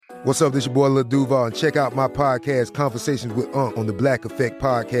What's up, this your boy Lil Duval, and check out my podcast, Conversations with Unc, on the Black Effect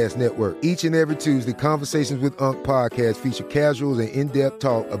Podcast Network. Each and every Tuesday, Conversations with Unc podcast feature casuals and in-depth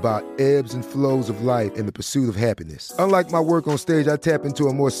talk about ebbs and flows of life and the pursuit of happiness. Unlike my work on stage, I tap into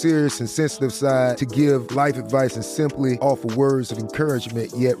a more serious and sensitive side to give life advice and simply offer words of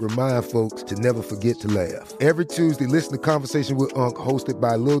encouragement, yet remind folks to never forget to laugh. Every Tuesday, listen to Conversations with Unc, hosted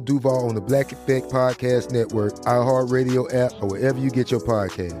by Lil Duval on the Black Effect Podcast Network, iHeartRadio app, or wherever you get your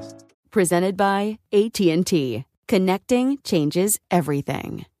podcasts. Presented by AT&T. Connecting changes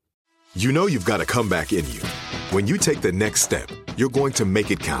everything. You know you've got a comeback in you. When you take the next step, you're going to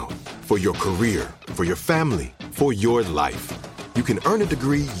make it count. For your career, for your family, for your life. You can earn a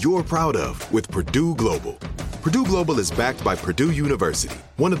degree you're proud of with Purdue Global. Purdue Global is backed by Purdue University,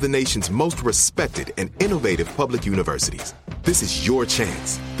 one of the nation's most respected and innovative public universities. This is your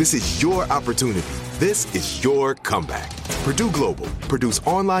chance. This is your opportunity. This is your comeback. Purdue Global, Purdue's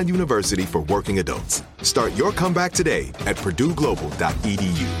online university for working adults. Start your comeback today at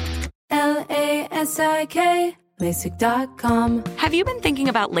purdueglobal.edu. LASIK, LASIK.com. Have you been thinking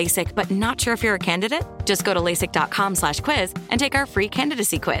about LASIK but not sure if you're a candidate? Just go to LASIK.com/quiz and take our free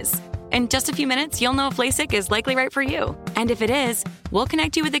candidacy quiz. In just a few minutes, you'll know if LASIK is likely right for you. And if it is, we'll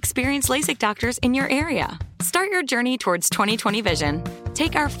connect you with experienced LASIK doctors in your area. Start your journey towards 20/20 vision.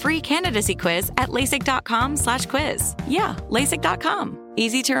 Take our free candidacy quiz at LASIK.com/quiz. Yeah, LASIK.com.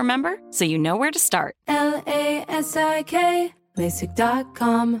 Easy to remember, so you know where to start. LASIK,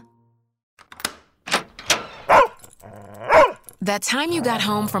 LASIK.com. That time you got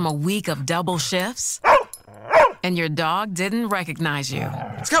home from a week of double shifts and your dog didn't recognize you.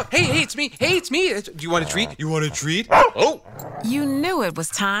 Scout, hey, it's me. Do you want a treat? Oh! You knew it was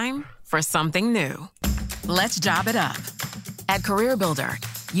time for something new. Let's job it up. At CareerBuilder,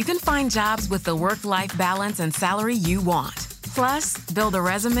 you can find jobs with the work-life balance and salary you want. Plus, build a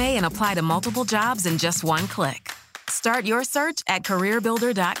resume and apply to multiple jobs in just one click. Start your search at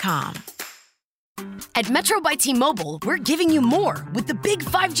CareerBuilder.com. At Metro by T-Mobile, we're giving you more with the big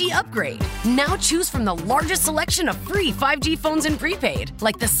 5G upgrade. Now choose from the largest selection of free 5G phones in prepaid,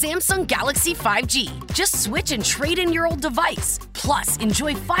 like the Samsung Galaxy 5G. Just switch and trade in your old device. Plus,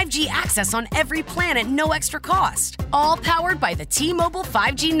 enjoy 5G access on every plan at no extra cost. All powered by the T-Mobile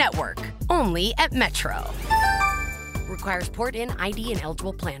 5G network. Only at Metro. Requires port-in, ID, and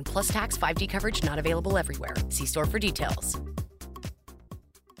eligible plan, plus tax. 5G coverage not available everywhere. See store for details.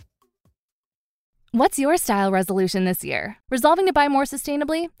 What's your style resolution this year? Resolving to buy more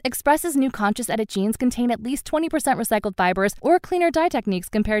sustainably? Express's new Conscious Edit jeans contain at least 20% recycled fibers or cleaner dye techniques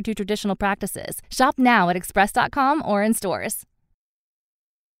compared to traditional practices. Shop now at express.com or in stores.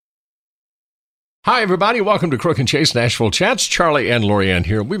 Hi, everybody. Welcome to Crook and Chase Nashville Chats. Charlie and Lorianne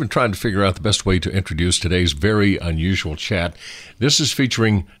here. We've been trying to figure out the best way to introduce today's very unusual chat. This is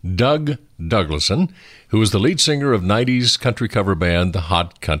featuring Doug Douglason, who is the lead singer of 90s country cover band The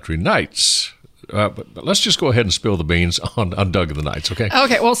Hot Country Knights. But let's just go ahead and spill the beans on Doug of the Knights, okay?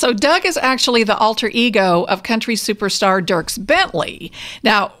 Okay, well, so Doug is actually the alter ego of country superstar Dierks Bentley.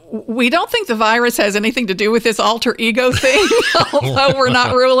 Now, we don't think the virus has anything to do with this alter ego thing, although we're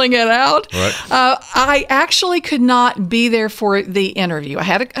not ruling it out. Right. I actually could not be there for the interview. I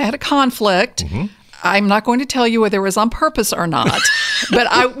had a conflict. Mm-hmm. I'm not going to tell you whether it was on purpose or not, but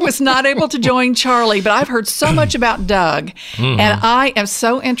I was not able to join Charlie. But I've heard so much about Doug, and I am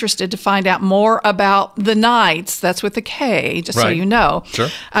so interested to find out more about the Knights. That's with the K, just so you know. Sure.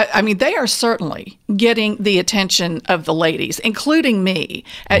 I mean, they are certainly getting the attention of the ladies, including me.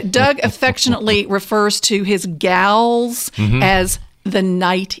 Doug affectionately refers to his gals as the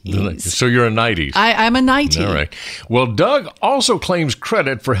Knighties. So you're a Knighties. I'm a Knightie. All right. Well, Doug also claims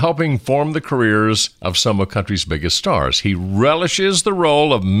credit for helping form the careers of some of country's biggest stars. He relishes the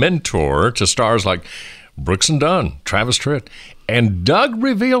role of mentor to stars like Brooks and Dunn, Travis Tritt, and Doug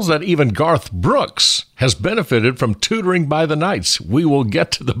reveals that even Garth Brooks has benefited from tutoring by the Knights. We will get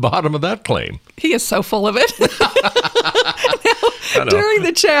to the bottom of that claim. He is so full of it. Now, during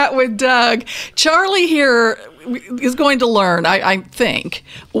the chat with Doug, Charlie here is going to learn, I think,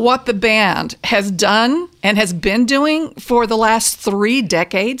 what the band has done and has been doing for the last 3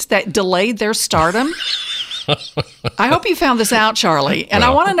 decades that delayed their stardom. I hope you found this out, Charlie. And I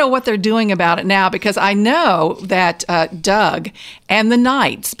want to know what they're doing about it now, because I know that Doug and the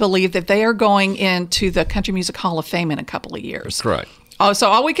Knights believe that they are going into the Country Music Hall of Fame in a couple of years. That's right. Oh, so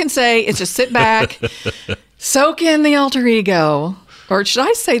all we can say is just sit back, soak in the alter ego. Or should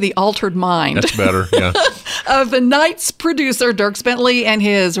I say the altered mind? That's better, yeah. of the night's producer, Dierks Bentley, and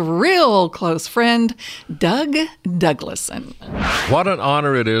his real close friend, Doug Douglason. What an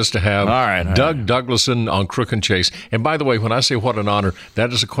honor it is to have Doug Douglason on Crook and Chase. And by the way, when I say what an honor,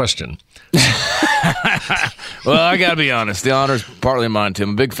 that is a question. Well, I got to be honest. The honor is partly mine, Tim.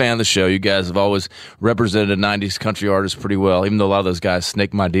 I'm a big fan of the show. You guys have always represented 90s country artists pretty well, even though a lot of those guys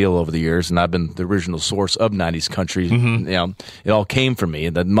snaked my deal over the years, and I've been the original source of 90s country. You know, it all came from me.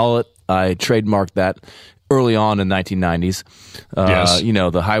 The mullet, I trademarked that early on in the 1990s. Yes. You know,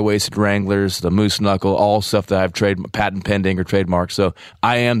 the high-waisted Wranglers, the moose knuckle, all stuff that I've patent pending or trademarked. So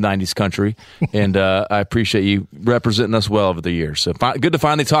I am 90s country, and I appreciate you representing us well over the years. So good to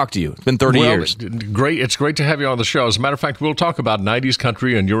finally talk to you. It's been 30 years. Great. It's great to have you on the show. As a matter of fact, we'll talk about 90s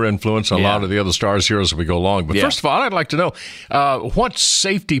country and your influence on a lot of the other stars here as we go along. But first of all, I'd like to know, what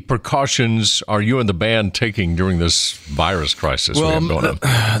safety precautions are you and the band taking during this virus crisis we have going on?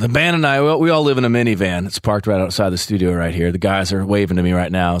 The band and I, we all live in a minivan. It's parked right outside the studio right here. The guys are waving to me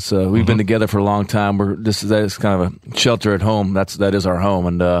right now. So we've been together for a long time. That is kind of a shelter at home. That is our home.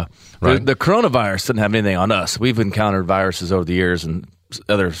 And the coronavirus doesn't have anything on us. We've encountered viruses over the years and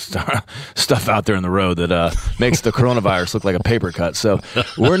other stuff out there in the road that makes the coronavirus look like a paper cut. So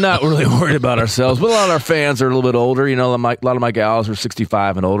we're not really worried about ourselves. But a lot of our fans are a little bit older. You know, a lot of my gals are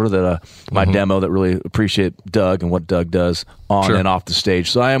 65 and older that my demo that really appreciate Doug and what Doug does on and off the stage.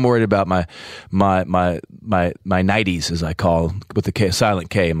 So I am worried about my 90s, as I call them, with the silent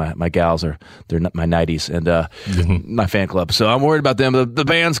K. My gals they're my 90s and my fan club. So I'm worried about them. The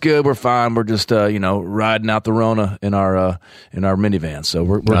band's good. We're fine. We're just riding out the Rona in our minivan. So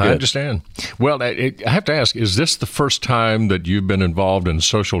we're good. I understand. Well, I have to ask: is this the first time that you've been involved in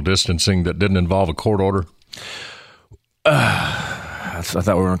social distancing that didn't involve a court order? I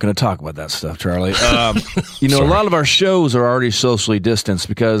thought we weren't going to talk about that stuff, Charlie. A lot of our shows are already socially distanced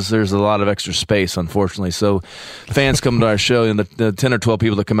because there's a lot of extra space, unfortunately. So fans come to our show, and the 10 or 12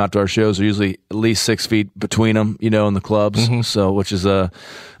 people that come out to our shows are usually at least 6 feet between them, in the clubs. So, which is a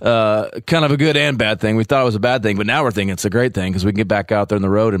kind of a good and bad thing. We thought it was a bad thing, but now we're thinking it's a great thing because we can get back out there on the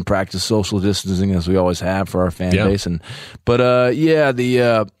road and practice social distancing as we always have for our fan base.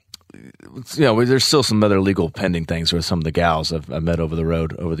 There's still some other legal pending things with some of the gals I've met over the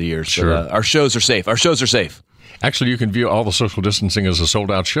road over the years. Sure. But, our shows are safe. Actually, you can view all the social distancing as a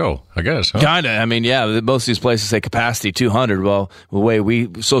sold-out show, I guess. Huh? Kind of. I mean, most of these places say capacity 200. Well, the way we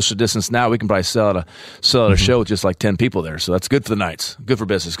social distance now, we can probably sell out a show with just like 10 people there. So that's good for the nights, good for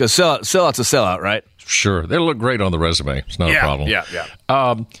business. Because sellout's a sellout, right? Sure. They'll look great on the resume. It's not a problem. Yeah.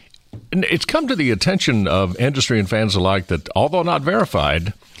 It's come to the attention of industry and fans alike that, although not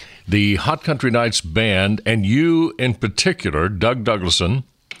verified, the Hot Country Nights band, and you in particular, Doug Douglason,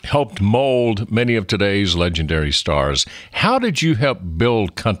 helped mold many of today's legendary stars. How did you help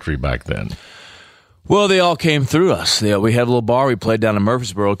build country back then? Well, they all came through us. We had a little bar we played down in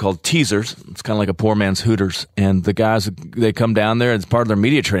Murfreesboro called Teasers. It's kind of like a poor man's Hooters. And the guys, they come down there. It's part of their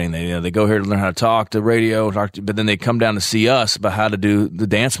media training. They go here to learn how to talk to radio, but then they come down to see us about how to do the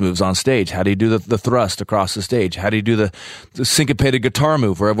dance moves on stage. How do you do the thrust across the stage? How do you do the syncopated guitar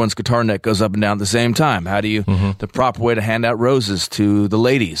move where everyone's guitar neck goes up and down at the same time? How do you, the proper way to hand out roses to the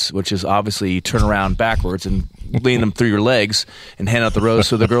ladies, which is obviously you turn around backwards and lean them through your legs and hand out the rose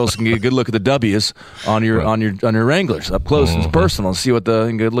so the girls can get a good look at the W's on your Wranglers up close and personal and see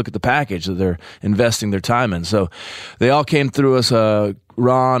and good look at the package that they're investing their time in. So they all came through us.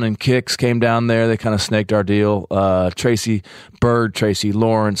 Ron and Kix came down there. They kind of snaked our deal. Tracy Bird, Tracy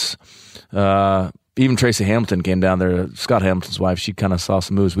Lawrence, even Tracy Hamilton came down there. Scott Hamilton's wife, she kind of saw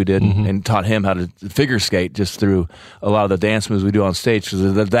some moves we did and taught him how to figure skate just through a lot of the dance moves we do on stage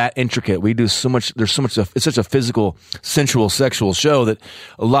because they're that intricate. We do so much. There's so much. It's such a physical, sensual, sexual show that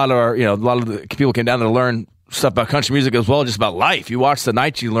a lot of the people came down there to learn stuff about country music as well, just about life. You watch the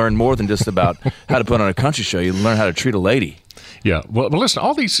nights, you learn more than just about how to put on a country show. You learn how to treat a lady. Yeah. Well, listen,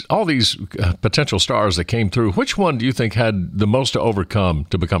 all these potential stars that came through, which one do you think had the most to overcome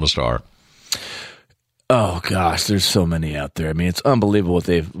to become a star? Oh gosh, there's so many out there. I mean, it's unbelievable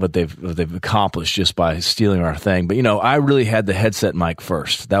what they've accomplished just by stealing our thing. But I really had the headset mic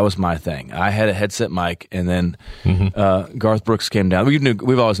first. That was my thing. I had a headset mic, and then Garth Brooks came down.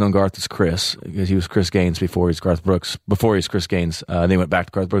 We've always known Garth as Chris because he was Chris Gaines before he was Garth Brooks. Before he was Chris Gaines, then he went back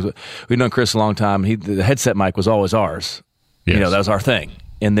to Garth Brooks. But we've known Chris a long time. The headset mic was always ours. Yes. That was our thing.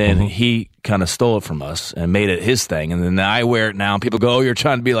 And then he kind of stole it from us and made it his thing. And then I wear it now, and people go, "Oh, you're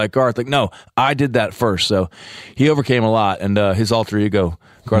trying to be like Garth." Like, no, I did that first. So he overcame a lot, and his alter ego,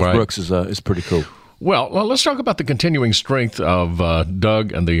 Garth Brooks, is pretty cool. Well, let's talk about the continuing strength of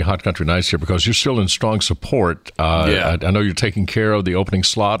Doug and the Hot Country Knights here, because you're still in strong support. I know you're taking care of the opening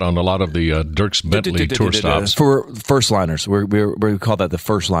slot on a lot of the Dierks Bentley tour stops. For first liners, we call that the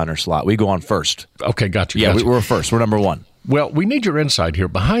first liner slot. We go on first. Okay, got you. Yeah, we're first. We're number one. Well, we need your insight here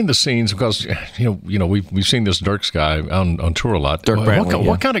behind the scenes, because you know we've seen this Dierks guy on tour a lot. Dirk Brantley,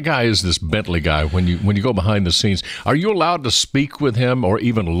 what kind of guy is this Bentley guy? When you go behind the scenes, are you allowed to speak with him or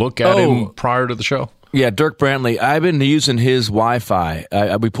even look at him prior to the show? Yeah, Dirk Brantley. I've been using his Wi-Fi.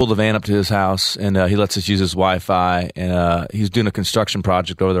 We pulled the van up to his house, and he lets us use his Wi-Fi. And he's doing a construction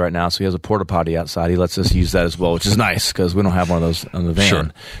project over there right now, so he has a porta potty outside. He lets us use that as well, which is nice because we don't have one of those on the van.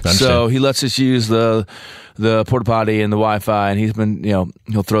 Sure. So he lets us use the porta potty and the Wi-Fi, and he's been, he'll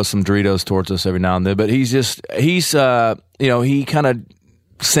throw some Doritos towards us every now and then. But he kind of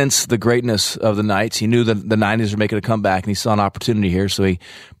sensed the greatness of the Knights. He knew that the 90s were making a comeback, and he saw an opportunity here, so he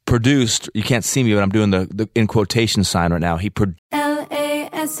produced, you can't see me, but I'm doing the in quotation sign right now. He LASIK,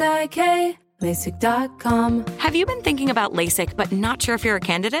 LASIK.com. Have you been thinking about LASIK but not sure if you're a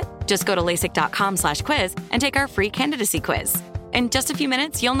candidate? Just go to LASIK.com/quiz and take our free candidacy quiz. In just a few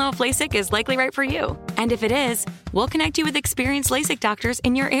minutes, you'll know if LASIK is likely right for you. And if it is, we'll connect you with experienced LASIK doctors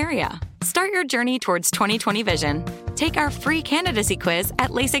in your area. Start your journey towards 20/20 vision. Take our free candidacy quiz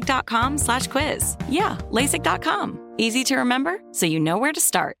at LASIK.com/quiz. Yeah, LASIK.com. Easy to remember, so you know where to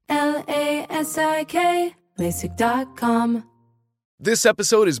start. LASIK, LASIK.com. This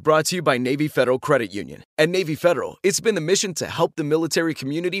episode is brought to you by Navy Federal Credit Union. At Navy Federal, it's been the mission to help the military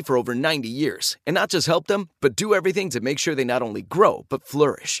community for over 90 years. And not just help them, but do everything to make sure they not only grow, but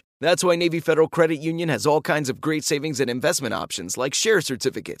flourish. That's why Navy Federal Credit Union has all kinds of great savings and investment options like share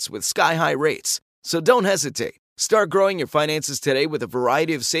certificates with sky-high rates. So don't hesitate. Start growing your finances today with a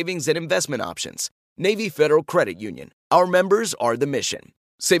variety of savings and investment options. Navy Federal Credit Union. Our members are the mission.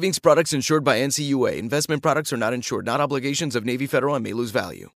 Savings products insured by NCUA. Investment products are not insured, not obligations of Navy Federal and may lose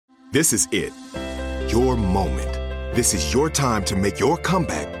value. This is it. Your moment. This is your time to make your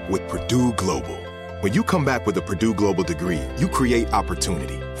comeback with Purdue Global. When you come back with a Purdue Global degree, you create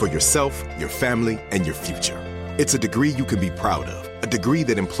opportunity for yourself, your family, and your future. It's a degree you can be proud of, a degree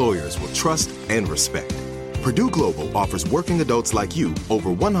that employers will trust and respect. Purdue Global offers working adults like you over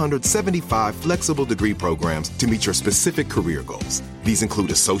 175 flexible degree programs to meet your specific career goals. These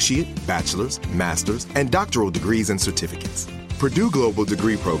include associate, bachelor's, master's, and doctoral degrees and certificates. Purdue Global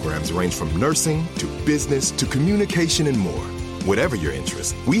degree programs range from nursing to business to communication and more. Whatever your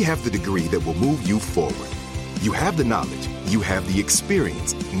interest, we have the degree that will move you forward. You have the knowledge, you have the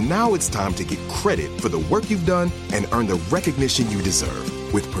experience. Now it's time to get credit for the work you've done and earn the recognition you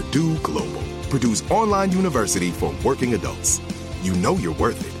deserve with Purdue Global, Purdue's online university for working adults. You know you're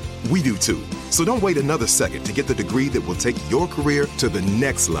worth it. We do too. So don't wait another second to get the degree that will take your career to the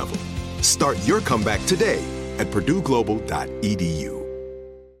next level. Start your comeback today at purdueglobal.edu.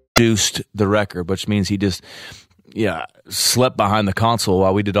 Produced the record, which means he just slept behind the console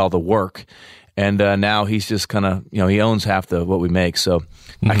while we did all the work. And now he's just kind of, he owns half what we make. So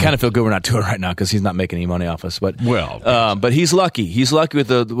I kind of feel good we're not doing it right now because he's not making any money off us. But but he's lucky. He's lucky with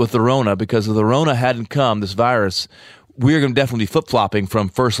the Rona, because if the Rona hadn't come, this virus, we're going to definitely be flip-flopping from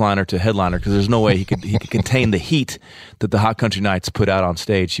first liner to headliner, because there's no way he could contain the heat that the Hot Country Knights put out on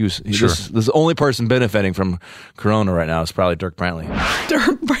stage. The only person benefiting from Corona right now is probably Dirk Brantley.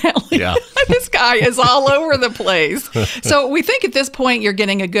 Dirk Brantley. Yeah. This guy is all over the place. So we think at this point you're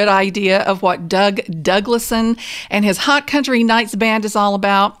getting a good idea of what Doug Douglason and his Hot Country Knights band is all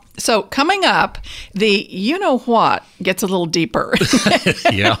about. So coming up, the you-know-what gets a little deeper.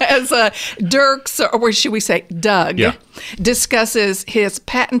 Yeah. As Dirks, or should we say Doug, discusses his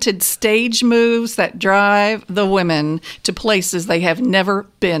patented stage moves that drive the women to places they have never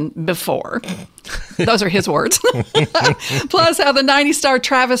been before. Those are his words. Plus, how the 90s star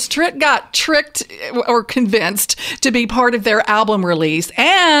Travis Tritt got tricked or convinced to be part of their album release,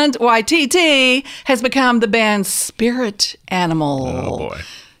 and why TT has become the band's spirit animal. Oh, boy.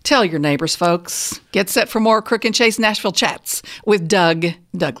 Tell your neighbors, folks. Get set for more Crook and Chase Nashville Chats with Doug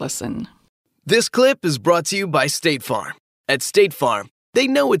Douglason. This clip is brought to you by State Farm. At State Farm, they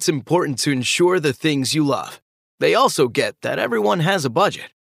know it's important to insure the things you love. They also get that everyone has a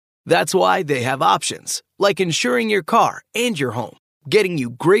budget. That's why they have options, like insuring your car and your home, getting you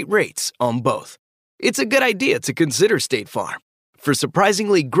great rates on both. It's a good idea to consider State Farm. For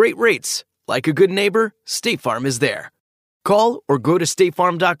surprisingly great rates, like a good neighbor, State Farm is there. Call or go to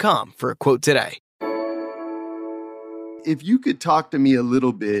statefarm.com for a quote today. If you could talk to me a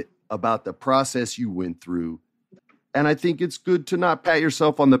little bit about the process you went through, and I think it's good to not pat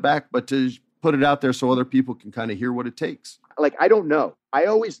yourself on the back, but to put it out there so other people can kind of hear what it takes. Like, I don't know. I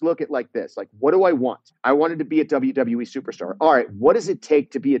always look at like this, like, what do I want? I wanted to be a WWE superstar. All right, what does it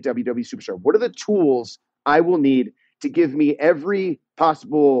take to be a WWE superstar? What are the tools I will need to give me every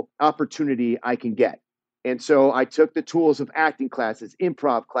possible opportunity I can get? And so I took the tools of acting classes,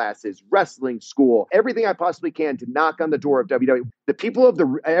 improv classes, wrestling school, everything I possibly can to knock on the door of WWE. The people of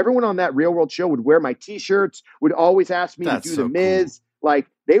everyone on that Real World show would wear my t-shirts, would always ask me to do The Miz. Cool. Like,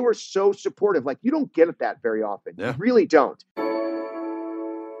 they were so supportive. Like, you don't get that very often. Yeah. You really don't.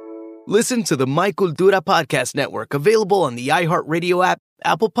 Listen to the My Cultura Podcast Network, available on the iHeartRadio app,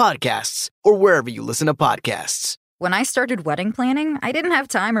 Apple Podcasts, or wherever you listen to podcasts. When I started wedding planning, I didn't have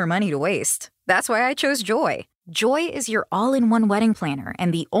time or money to waste. That's why I chose Joy. Joy is your all-in-one wedding planner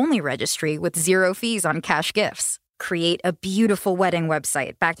and the only registry with zero fees on cash gifts. Create a beautiful wedding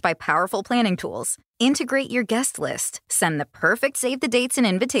website backed by powerful planning tools. Integrate your guest list. Send the perfect save-the-dates and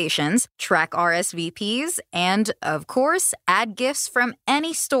invitations. Track RSVPs. And, of course, add gifts from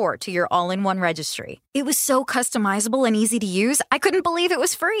any store to your all-in-one registry. It was so customizable and easy to use, I couldn't believe it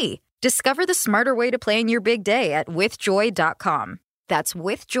was free. Discover the smarter way to plan your big day at withjoy.com. That's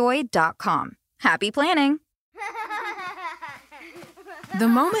withjoy.com. Happy planning. The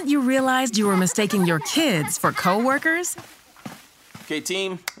moment you realized you were mistaking your kids for coworkers. Okay,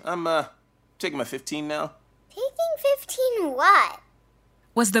 team, I'm taking my 15 now. Taking 15 what?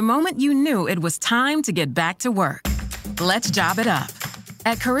 Was the moment you knew it was time to get back to work. Let's job it up.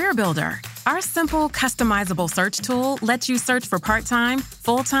 At CareerBuilder, our simple, customizable search tool lets you search for part-time,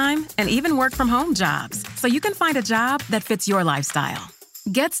 full-time, and even work-from-home jobs, so you can find a job that fits your lifestyle.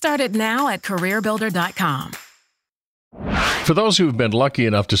 Get started now at CareerBuilder.com. For those who've been lucky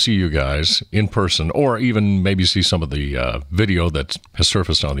enough to see you guys in person, or even maybe see some of the video that has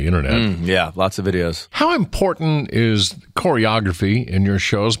surfaced on the internet. Yeah, lots of videos. How important is choreography in your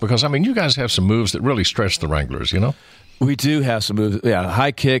shows? Because, I mean, you guys have some moves that really stretch the Wranglers, you know? We do have some moves. Yeah,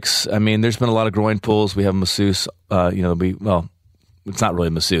 high kicks. I mean, there's been a lot of groin pulls. We have a masseuse. It's not really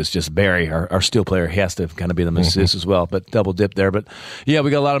a masseuse, just Barry, our steel player. He has to kind of be the masseuse as well, but double dip there. But yeah,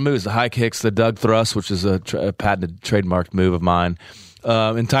 we got a lot of moves. The high kicks, the Doug thrust, which is a patented, trademarked move of mine.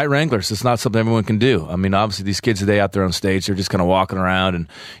 And tight Wranglers, it's not something everyone can do. I mean, obviously these kids today out there on stage, they're just kind of walking around and,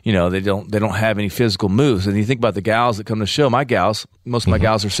 you know, they don't have any physical moves. And you think about the gals that come to the show, my gals, most of my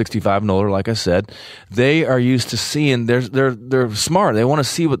gals are 65 and older, like I said. They are used to seeing, they're smart. They want to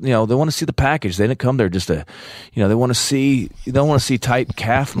see what, you know, they want to see the package. They didn't come there just to, you know, they want to see tight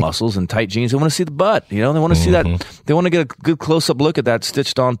calf muscles and tight jeans. They want to see the butt, you know, they want to see that, they want to get a good close-up look at that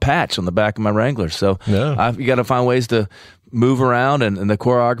stitched on patch on the back of my Wranglers. So you got to find ways to move around, and the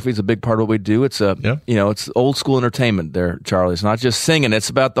choreography is a big part of what we do. It's it's old school entertainment there, Charlie. It's not just singing; it's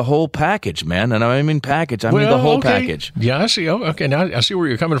about the whole package, man. And I mean package. I mean the whole package. Yeah, I see. Oh, okay, now I see where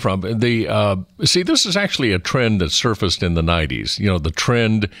you're coming from. This is actually a trend that surfaced in the '90s. You know, the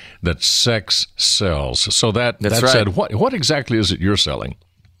trend that sex sells. So that's right. Said, what exactly is it you're selling?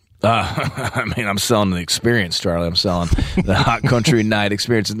 I mean, I'm selling the experience, Charlie. I'm selling the hot country night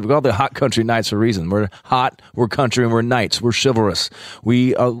experience. We call the hot country nights for a reason. We're hot, we're country, and we're knights. We're chivalrous.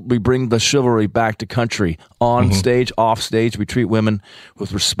 We bring the chivalry back to country on stage, off stage. We treat women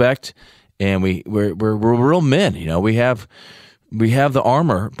with respect, and we're real men. You know, we have the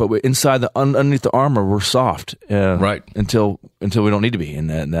armor, but inside underneath the armor, we're soft. Right. Until we don't need to be, and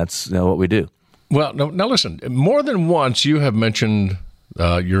that's what we do. Well, now listen. More than once, you have mentioned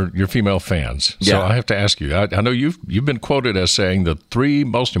your female fans. So I have to ask you, I know you've been quoted as saying the three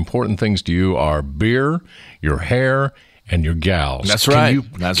most important things to you are beer, your hair, and your gals. That's right.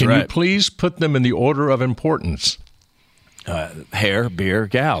 Can you please put them in the order of importance? Hair, beer,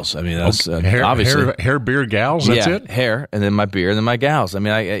 gals. I mean, that's obviously hair, beer, gals. That's it. Hair, and then my beer, and then my gals. I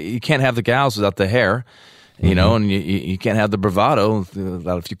mean, you can't have the gals without the hair. You know, and you can't have the bravado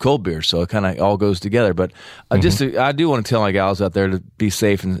without a few cold beers, so it kind of all goes together. But I do want to tell my gals out there to be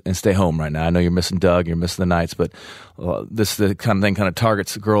safe and stay home right now. I know you're missing Doug, you're missing the nights, but this the kind of thing kind of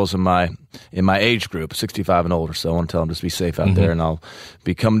targets girls in my age group, 65 and older. So I want to tell them just be safe out there, and I'll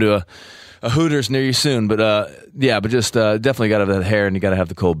be coming to a Hooters near you soon. But just definitely got to have that hair, and you got to have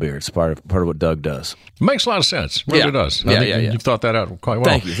the cold beer. It's part of what Doug does. It makes a lot of sense. It really does. I think you've thought that out quite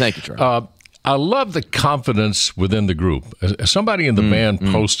well. Thank you, Charlie. I love the confidence within the group. Somebody in the band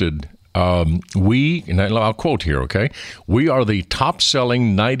posted, and I'll quote here, okay? We are the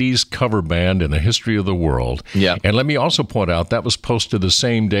top-selling 90s cover band in the history of the world. Yeah. And let me also point out, that was posted the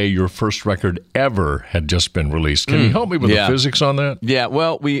same day your first record ever had just been released. Can you help me with the physics on that? Yeah,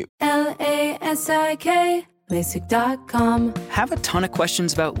 well, LASIK, LASIK.com. Have a ton of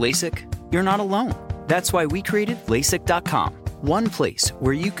questions about LASIK? You're not alone. That's why we created LASIK.com. One place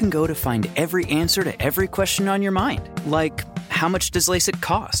where you can go to find every answer to every question on your mind. Like, how much does LASIK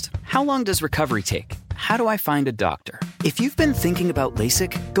cost? How long does recovery take? How do I find a doctor? If you've been thinking about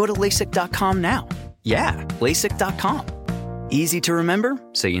LASIK, go to LASIK.com now. Yeah, LASIK.com. Easy to remember,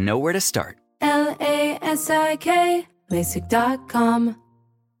 so you know where to start. LASIK, LASIK.com.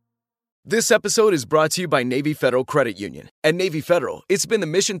 This episode is brought to you by Navy Federal Credit Union. At Navy Federal, it's been the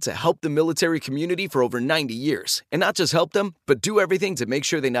mission to help the military community for over 90 years. And not just help them, but do everything to make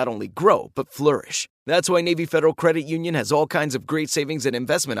sure they not only grow, but flourish. That's why Navy Federal Credit Union has all kinds of great savings and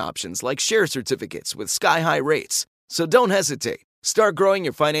investment options like share certificates with sky-high rates. So don't hesitate. Start growing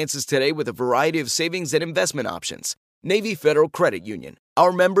your finances today with a variety of savings and investment options. Navy Federal Credit Union.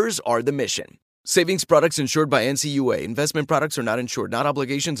 Our members are the mission. Savings products insured by NCUA. Investment products are not insured, not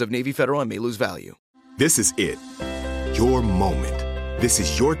obligations of Navy Federal and may lose value. This is it. Your moment. This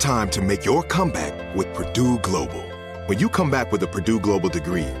is your time to make your comeback with Purdue Global. When you come back with a Purdue Global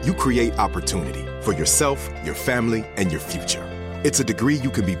degree, you create opportunity for yourself, your family, and your future. It's a degree you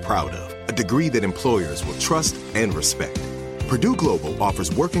can be proud of, a degree that employers will trust and respect. Purdue Global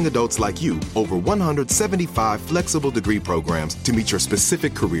offers working adults like you over 175 flexible degree programs to meet your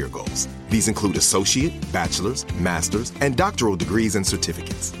specific career goals. These include associate, bachelor's, master's, and doctoral degrees and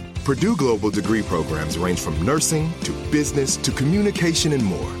certificates. Purdue Global degree programs range from nursing to business to communication and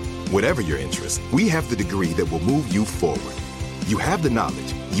more. Whatever your interest, we have the degree that will move you forward. You have the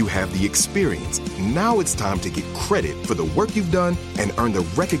knowledge, you have the experience. Now it's time to get credit for the work you've done and earn the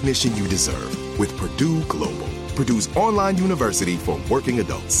recognition you deserve with Purdue Global. Purdue's online university for working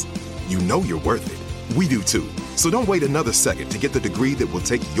adults. You know you're worth it. We do too. So don't wait another second to get the degree that will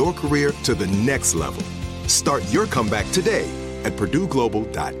take your career to the next level. Start your comeback today at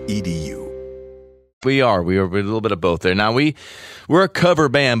purdueglobal.edu. We're a little bit of both there. Now we're a cover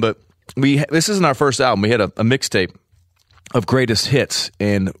band, but this isn't our first album. We had a mixtape of greatest hits,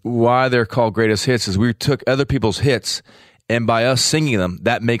 and why they're called greatest hits is we took other people's hits, and by us singing them,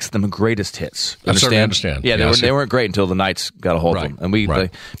 that makes them greatest hits. I certainly understand. Yeah, they weren't great until the Knights got a hold of them. And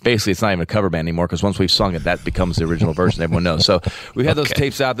basically, it's not even a cover band anymore because once we've sung it, that becomes the original version everyone knows. So we had those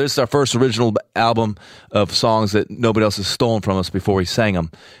tapes out. This is our first original album of songs that nobody else has stolen from us before we sang them.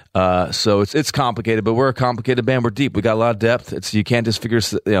 So it's complicated, but we're a complicated band. We're deep. We got a lot of depth. You can't just figure.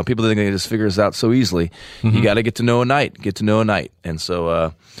 People think they can just figure us out so easily. Mm-hmm. You got to get to know a night. And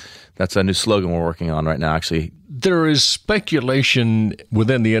so that's a new slogan we're working on right now. Actually, there is speculation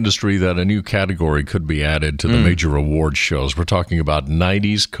within the industry that a new category could be added to the major award shows. We're talking about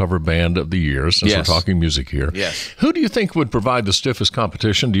 90s cover band of the year, since we're talking music here. Yes. Who do you think would provide the stiffest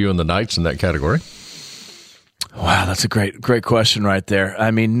competition to you and the Knights in that category? Wow, that's a great question right there.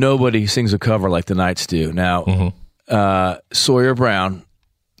 I mean, nobody sings a cover like the Knights do. Now, Sawyer Brown,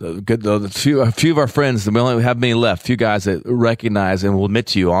 a few of our friends, we only have many left, few guys that recognize and will admit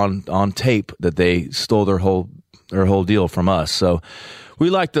to you on tape that they stole their whole deal from us. So we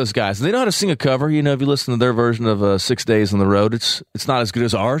like those guys. And they know how to sing a cover. You know, if you listen to their version of 6 Days on the Road, it's not as good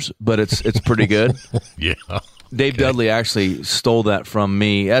as ours, but it's pretty good. Yeah. Dave Dudley actually stole that from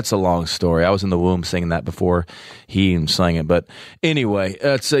me. That's a long story. I was in the womb singing that before he even sang it. But anyway,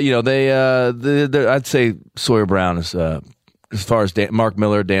 it's I'd say Sawyer Brown is as far as Mark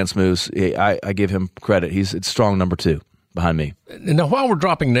Miller, Dan Smooth. I give him credit. It's strong number 2 behind me. Now, while we're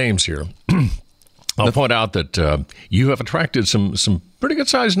dropping names here, I'll point out that you have attracted some pretty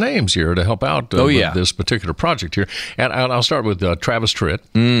good-sized names here to help out with this particular project here. And I'll start with Travis Tritt.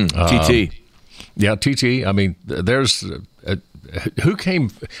 TT. Yeah, TT. I mean, there's who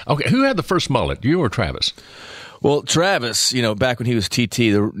had the first mullet, you or Travis? Well, Travis, back when he was TT,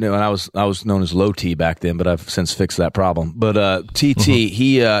 and I was known as Low T back then, but I've since fixed that problem. But TT,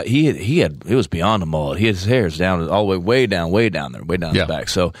 he was beyond a mullet. His hair's down all the way down there, way down his back.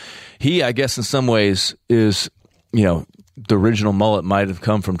 So he, I guess, in some ways, is the original mullet might have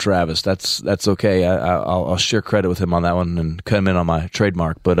come from Travis. That's okay. I'll share credit with him on that one and cut him in on my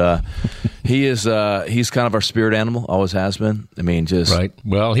trademark. But he's kind of our spirit animal, always has been. I mean, just right.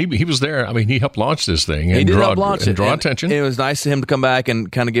 Well, he was there. I mean, he helped launch this thing and he did help launch it, draw attention. It was nice of him to come back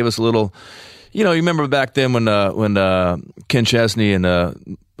and kind of give us a little. You remember back then when Ken Chesney and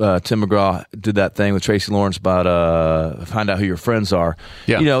Tim McGraw did that thing with Tracy Lawrence about find out who your friends are.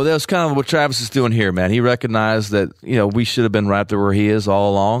 Yeah. That was kind of what Travis is doing here, man. He recognized that we should have been right there where he is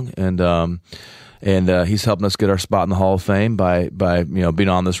all along, and he's helping us get our spot in the Hall of Fame by being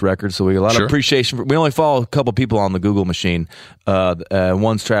on this record. So we get a lot of appreciation. We only follow a couple people on the Google machine.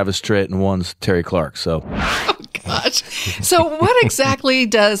 One's Travis Tritt and one's Terry Clark. So. Gosh. So what exactly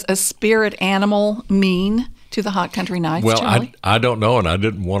does a spirit animal mean to the Hot Country Nights, Well, Charlie? I don't know, and I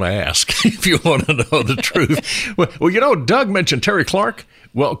didn't want to ask if you want to know the truth. Well, Doug mentioned Terry Clark.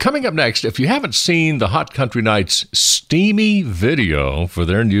 Well, coming up next, if you haven't seen the Hot Country Nights steamy video for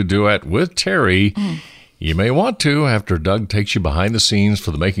their new duet with Terry, you may want to after Doug takes you behind the scenes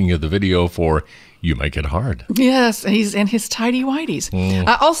for the making of the video for You Make It Hard. Yes, he's in his tidy whities.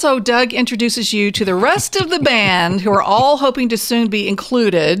 Also, Doug introduces you to the rest of the band who are all hoping to soon be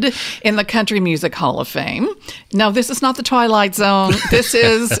included in the Country Music Hall of Fame. Now, this is not the Twilight Zone. This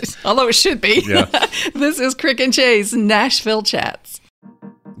is, although it should be, this is Crick and Chase Nashville Chats.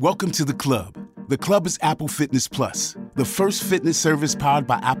 Welcome to the club. The club is Apple Fitness Plus, the first fitness service powered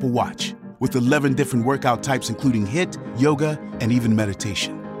by Apple Watch, with 11 different workout types including HIIT, yoga, and even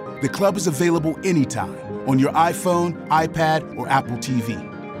meditation. The club is available anytime on your iPhone, iPad, or Apple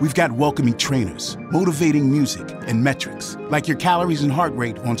TV. We've got welcoming trainers, motivating music, and metrics like your calories and heart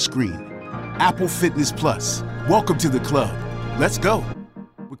rate on screen. Apple Fitness Plus. Welcome to the club. Let's go.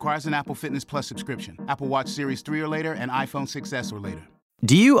 Requires an Apple Fitness Plus subscription. Apple Watch Series 3 or later and iPhone 6s or later.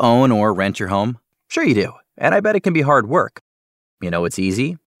 Do you own or rent your home? Sure you do. And I bet it can be hard work. You know what's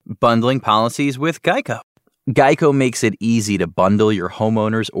easy? Bundling policies with Geico. Geico makes it easy to bundle your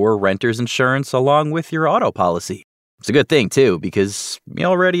homeowner's or renter's insurance along with your auto policy. It's a good thing, too, because you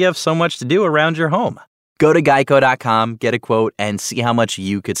already have so much to do around your home. Go to geico.com, get a quote, and see how much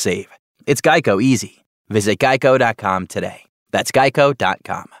you could save. It's Geico easy. Visit geico.com today. That's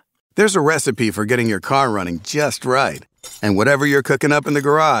geico.com. There's a recipe for getting your car running just right. And whatever you're cooking up in the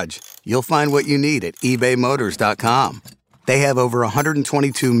garage, you'll find what you need at ebaymotors.com. They have over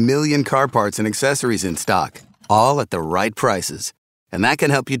 122 million car parts and accessories in stock, all at the right prices. And that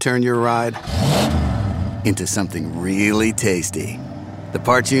can help you turn your ride into something really tasty. The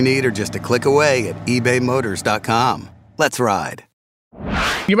parts you need are just a click away at ebaymotors.com. Let's ride.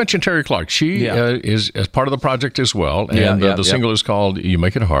 You mentioned Terry Clark. She is as part of the project as well, and the single is called You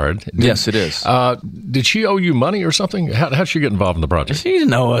Make It Hard. Yes, it is. Did she owe you money or something? How'd she get involved in the project? She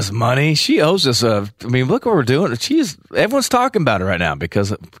didn't owe us money. She owes us look what we're doing. Everyone's talking about it right now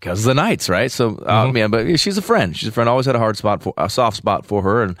because of the nights, right? So, but she's a friend. She's a friend. Always had a soft spot for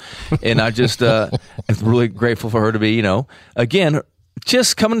her, and I just am really grateful for her to be, again,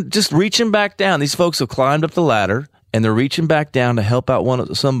 just reaching back down. These folks have climbed up the ladder, and they're reaching back down to help out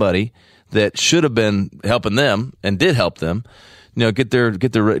somebody that should have been helping them and did help them, get their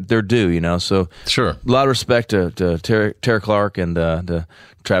due, So sure, a lot of respect to Terry Clark and to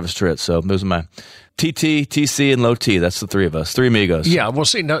Travis Tritt. So those are my TT, TC, and Low T. That's the three of us, three amigos. Yeah, well,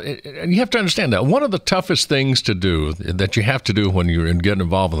 see, now, and you have to understand that one of the toughest things to do that you have to do when you're getting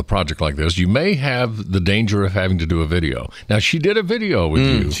involved with a project like this, you may have the danger of having to do a video. Now, she did a video with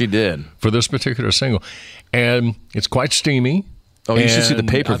you. She did. For this particular single, and it's quite steamy. Oh, you should see the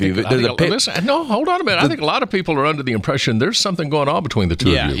pay-per-view. Listen, no, hold on a minute. I think a lot of people are under the impression there's something going on between the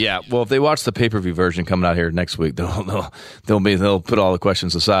two of you. Yeah. Well, if they watch the pay-per-view version coming out here next week, they'll put all the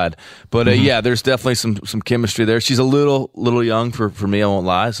questions aside. But there's definitely some chemistry there. She's a little young for me. I won't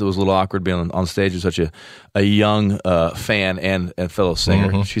lie. So it was a little awkward being on stage with such a young fan and fellow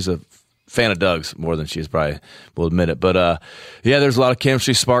singer. She's a fan of Doug's more than she's probably will admit it. But there's a lot of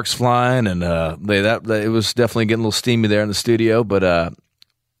chemistry, sparks flying, and it was definitely getting a little steamy there in the studio. But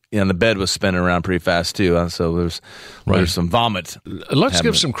and the bed was spinning around pretty fast too, so there's some vomit. Let's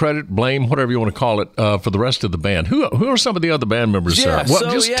give some credit, blame, whatever you want to call it, for the rest of the band. Who are some of the other band members? Tell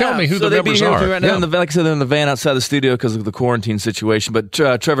me who the members are. Right now, like I said, they're in the van outside the studio because of the quarantine situation. But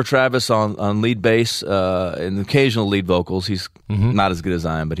Trevor Travis on lead bass and occasional lead vocals. He's not as good as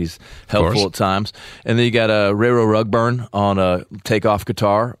I am, but he's helpful at times. And then you got Rayro Rugburn on takeoff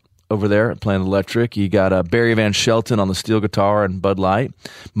guitar over there playing electric. You got Barry Van Shelton on the steel guitar and Bud Light.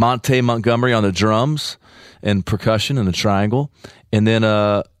 Monte Montgomery on the drums and percussion and the triangle. And then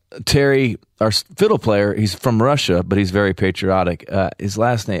Terry, our fiddle player, he's from Russia, but he's very patriotic. His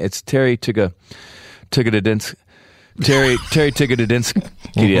last name, it's Terry Tigadinsk. Terry Tigadinsk,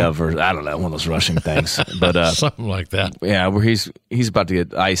 or I don't know, one of those Russian things, but something like that. Yeah, where he's about to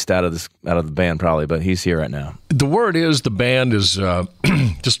get iced out of the band probably, but he's here right now. The word is the band is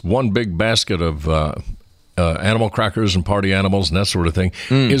just one big basket of animal crackers and party animals and that sort of thing.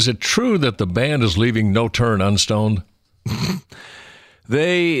 Is it true that the band is leaving no turn unstoned?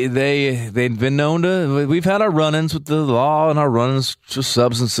 They've been known to. We've had our run-ins with the law and our run-ins with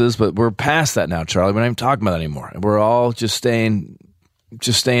substances, but we're past that now, Charlie. We're not even talking about that anymore. We're all just staying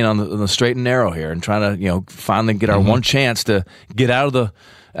on the straight and narrow here and trying to, finally get our one chance to get out of the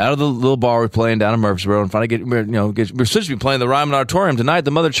little bar we're playing down in Murfreesboro and finally we're supposed to be playing the Ryman Auditorium tonight.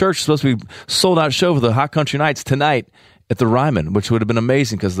 The Mother Church is supposed to be sold-out show for the Hot Country Nights tonight at the Ryman, which would have been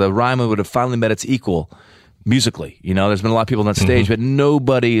amazing because the Ryman would have finally met its equal musically. There's been a lot of people on that stage, but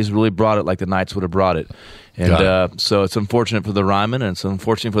nobody has really brought it like the Knights would have brought it. And so it's unfortunate for the Ryman, and it's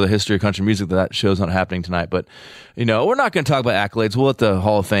unfortunate for the history of country music that show's not happening tonight. But, we're not going to talk about accolades. We'll let the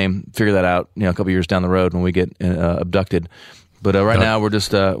Hall of Fame figure that out, a couple years down the road when we get abducted. But right now we're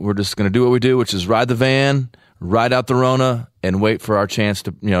just going to do what we do, which is ride the van, ride out the Rona, and wait for our chance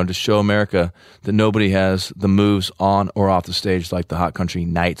to to show America that nobody has the moves on or off the stage like the Hot Country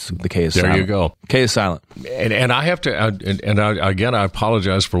Knights. The K is silent. There you go. K is silent. And I have to, again, I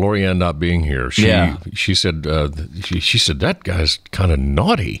apologize for Lorianne not being here. She said she said that guy's kind of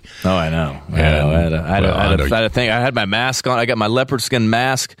naughty. Oh, I know. I had a thing. I had my mask on. I got my leopard skin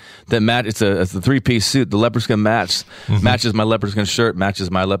mask that it's a 3-piece suit. The leopard skin matches my leopard skin shirt, matches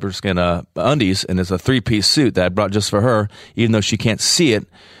my leopard skin undies, and it's a 3-piece suit that I brought just for her. Even though she can't see it,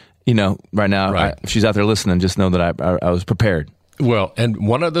 right now, if she's out there listening, just know that I was prepared. Well, and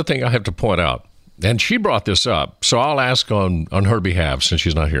one other thing I have to point out, and she brought this up, so I'll ask on her behalf since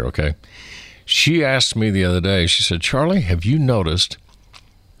she's not here, okay? She asked me the other day, she said, Charlie, have you noticed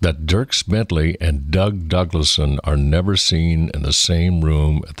that Dierks Bentley and Doug Douglason are never seen in the same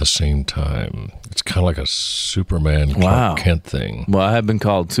room at the same time? It's kind of like a Superman Clark Kent thing. Well, I have been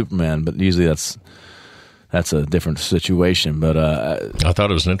called Superman, but usually that's a different situation, but I thought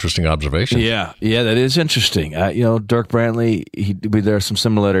it was an interesting observation. Yeah, that is interesting. Dirk Bentley, there are some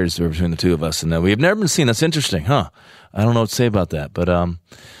similarities between the two of us, and we have never been seen. That's interesting, huh? I don't know what to say about that, but all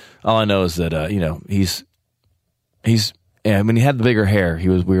I know is that he's when he had the bigger hair,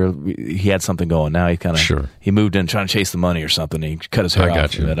 he had something going. Now he moved in trying to chase the money or something. He cut his hair off. I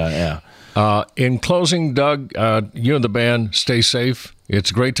got you. In closing, Doug, you and the band stay safe.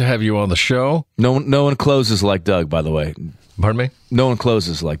 It's great to have you on the show. No one closes like Doug, by the way. Pardon me? No one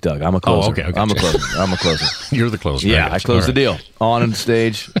closes like Doug. I'm a closer. Oh, okay. I'm a closer. You're the closer. Yeah, I close the deal on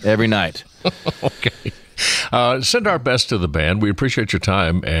stage every night. Okay. Send our best to the band. We appreciate your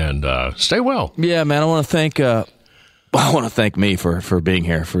time, and stay well. Yeah, man. I want to thank me for being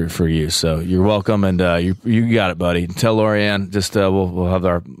here for you. So you're welcome, and you got it, buddy. Tell Lorianne. Just we'll have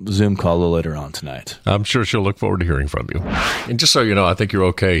our Zoom call a little later on tonight. I'm sure she'll look forward to hearing from you. And just so you know, I think you're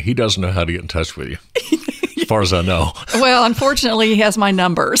okay. He doesn't know how to get in touch with you, as far as I know. Well, unfortunately, he has my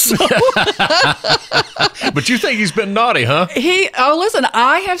numbers. But you think he's been naughty, huh? Listen,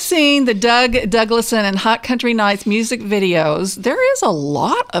 I have seen the Doug Douglason and Hot Country Knights music videos. There is a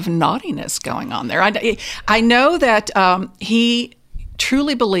lot of naughtiness going on there. I know that he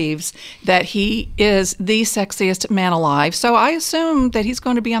truly believes that he is the sexiest man alive. So I assume that he's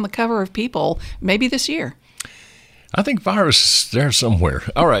going to be on the cover of People maybe this year. I think Virus is there somewhere.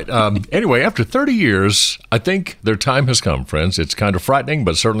 All right. Anyway, after 30 years, I think their time has come, friends. It's kind of frightening,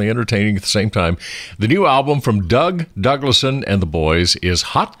 but certainly entertaining at the same time. The new album from Doug Douglason and the boys is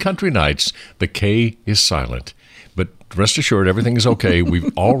Hot Country Knights. The K is silent. But rest assured, everything is okay.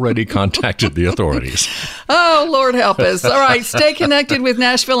 We've already contacted the authorities. Oh, Lord help us. All right, stay connected with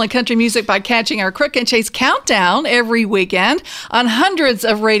Nashville and country music by catching our Crook and Chase Countdown every weekend on hundreds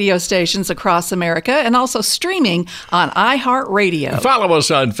of radio stations across America and also streaming on iHeartRadio. Follow us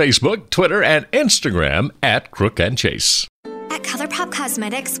on Facebook, Twitter, and Instagram at Crook and Chase. At ColourPop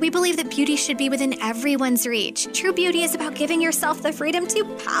Cosmetics, we believe that beauty should be within everyone's reach. True beauty is about giving yourself the freedom to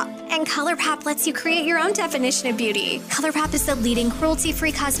pop. And ColourPop lets you create your own definition of beauty. ColourPop is the leading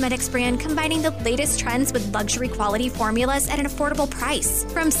cruelty-free cosmetics brand combining the latest trends with luxury quality formulas at an affordable price.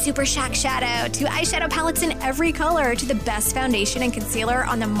 From Super Shack Shadow to eyeshadow palettes in every color to the best foundation and concealer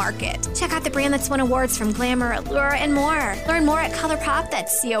on the market. Check out the brand that's won awards from Glamour, Allure, and more. Learn more at ColourPop,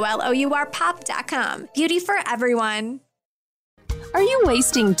 that's COLOURPOP.com. Beauty for everyone. Are you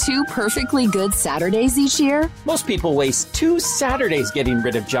wasting 2 perfectly good Saturdays each year? Most people waste 2 Saturdays getting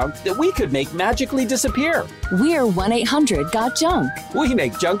rid of junk that we could make magically disappear. We're 1-800-GOT-JUNK. We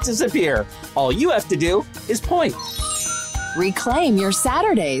make junk disappear. All you have to do is point. Reclaim your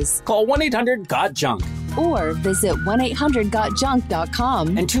Saturdays. Call 1-800-GOT-JUNK. Or visit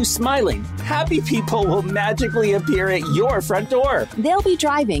 1-800-GOT-JUNK.com. And 2 smiling, happy people will magically appear at your front door. They'll be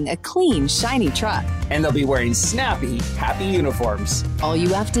driving a clean, shiny truck. And they'll be wearing snappy, happy uniforms. All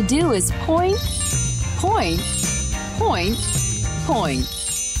you have to do is point, point, point, point.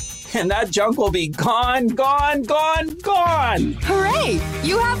 And that junk will be gone, gone, gone, gone. Hooray!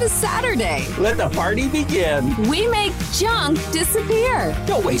 You have a Saturday. Let the party begin. We make junk disappear.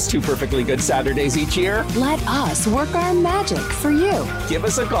 Don't waste 2 perfectly good Saturdays each year. Let us work our magic for you. Give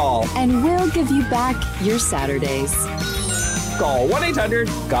us a call. And we'll give you back your Saturdays. Call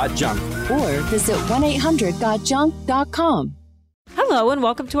 1-800-GOT-JUNK. Or visit 1-800-GOT-JUNK.com. Hello. Hello and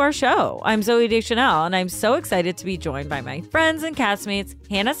welcome to our show. I'm Zoe Deschanel, and I'm so excited to be joined by my friends and castmates,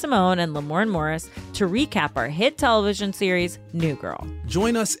 Hannah Simone and Lamorne Morris, to recap our hit television series, New Girl.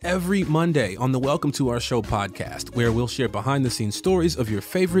 Join us every Monday on the Welcome to Our Show podcast, where we'll share behind-the-scenes stories of your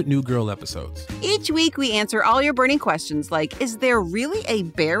favorite New Girl episodes. Each week, we answer all your burning questions like, is there really a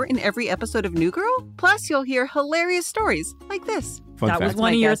bear in every episode of New Girl? Plus, you'll hear hilarious stories like this. That was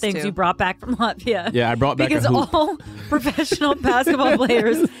one of your things you brought back from Latvia. Yeah, I brought back because a hoop. all professional basketball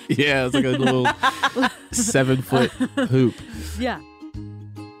players. Yeah, it's like a little 7-foot hoop. Yeah.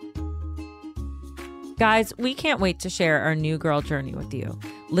 Guys, we can't wait to share our New Girl journey with you.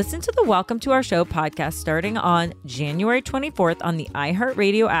 Listen to the Welcome to Our Show podcast starting on January 24th on the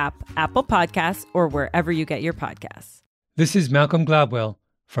iHeartRadio app, Apple Podcasts, or wherever you get your podcasts. This is Malcolm Gladwell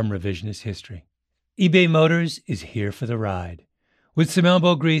from Revisionist History. eBay Motors is here for the ride. With some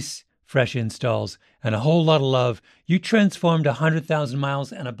elbow grease, fresh installs, and a whole lot of love, you transformed 100,000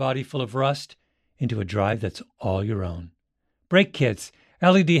 miles and a body full of rust into a drive that's all your own. Brake kits,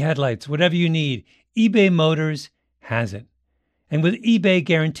 LED headlights, whatever you need, eBay Motors has it. And with eBay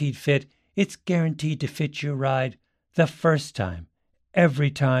Guaranteed Fit, it's guaranteed to fit your ride the first time,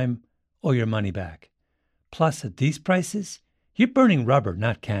 every time, or your money back. Plus, at these prices, you're burning rubber,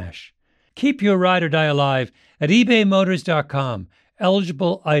 not cash. Keep your ride or die alive at ebaymotors.com.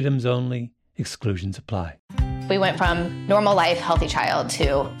 Eligible items only. Exclusions apply. We went from normal life, healthy child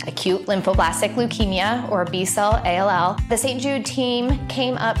to acute lymphoblastic leukemia, or B-cell ALL. The St. Jude team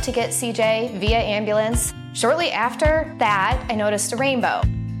came up to get CJ via ambulance. Shortly after that, I noticed a rainbow.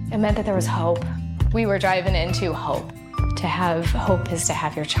 It meant that there was hope. We were driving into hope. To have hope is to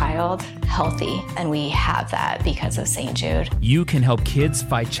have your child healthy, and we have that because of St. Jude. You can help kids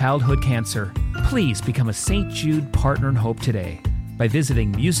fight childhood cancer. Please become a St. Jude Partner in Hope today by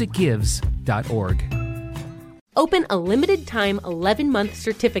visiting musicgives.org. Open a limited-time 11-month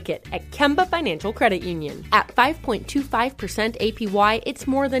certificate at Kemba Financial Credit Union. At 5.25% APY, it's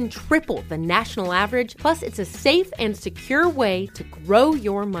more than triple the national average, plus it's a safe and secure way to grow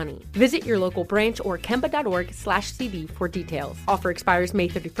your money. Visit your local branch or kemba.org/CD for details. Offer expires May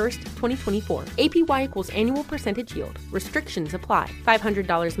 31st, 2024. APY equals annual percentage yield. Restrictions apply.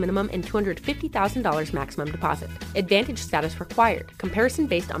 $500 minimum and $250,000 maximum deposit. Advantage status required. Comparison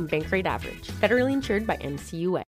based on bank rate average. Federally insured by NCUA.